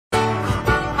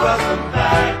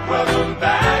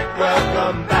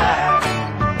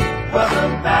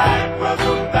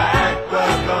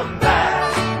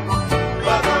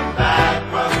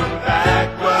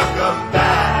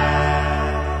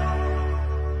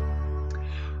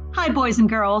Hi, boys and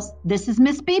girls. This is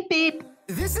Miss Beep Beep.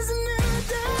 This is a new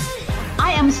day.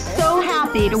 I am so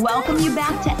happy to welcome you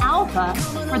back to Alpha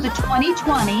for the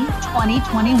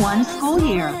 2020-2021 school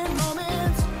year.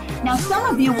 Now,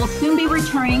 some of you will soon be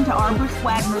returning to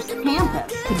Wagner-Ms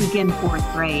campus to begin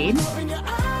 4th grade.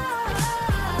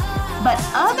 But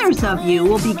others of you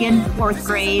will begin 4th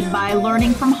grade by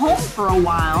learning from home for a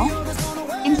while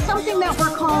in something that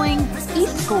we're calling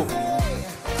e-school.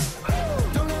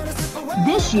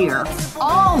 This year,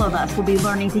 all of us will be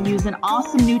learning to use an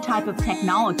awesome new type of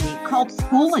technology called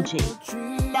Schoology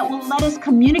that will let us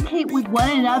communicate with one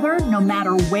another no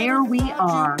matter where we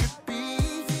are.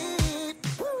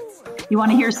 You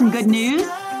want to hear some good news?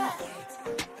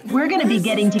 We're going to be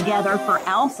getting together for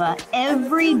Alpha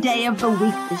every day of the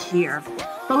week this year.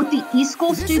 Both the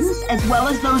e-school students as well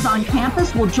as those on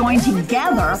campus will join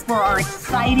together for our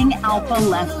exciting Alpha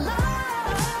lessons.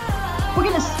 We're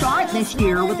going to start this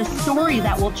year with a story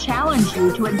that will challenge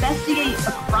you to investigate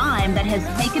a crime that has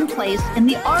taken place in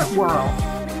the art world.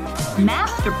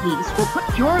 Masterpiece will put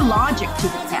your logic to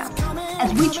the test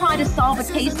as we try to solve a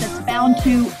case that's bound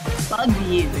to bug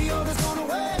you.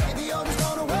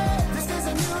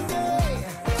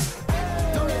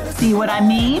 See what I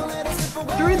mean?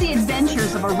 Through the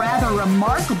adventures of a rather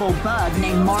remarkable bug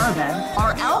named Marvin,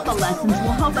 our Alpha lessons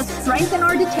will help us strengthen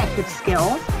our detective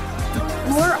skills,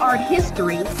 explore art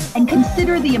history, and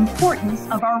consider the importance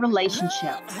of our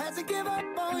relationships.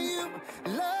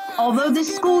 Although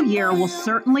this school year will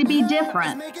certainly be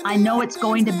different, I know it's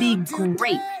going to be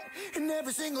great.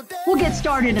 We'll get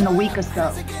started in a week or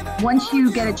so. Once you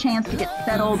get a chance to get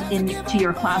settled into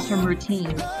your classroom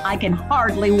routine, I can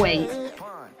hardly wait.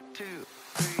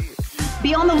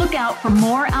 Be on the lookout for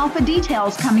more Alpha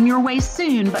details coming your way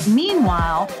soon, but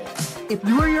meanwhile, if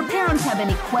you or your parents have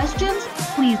any questions,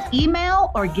 please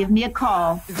email or give me a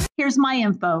call. Here's my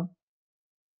info.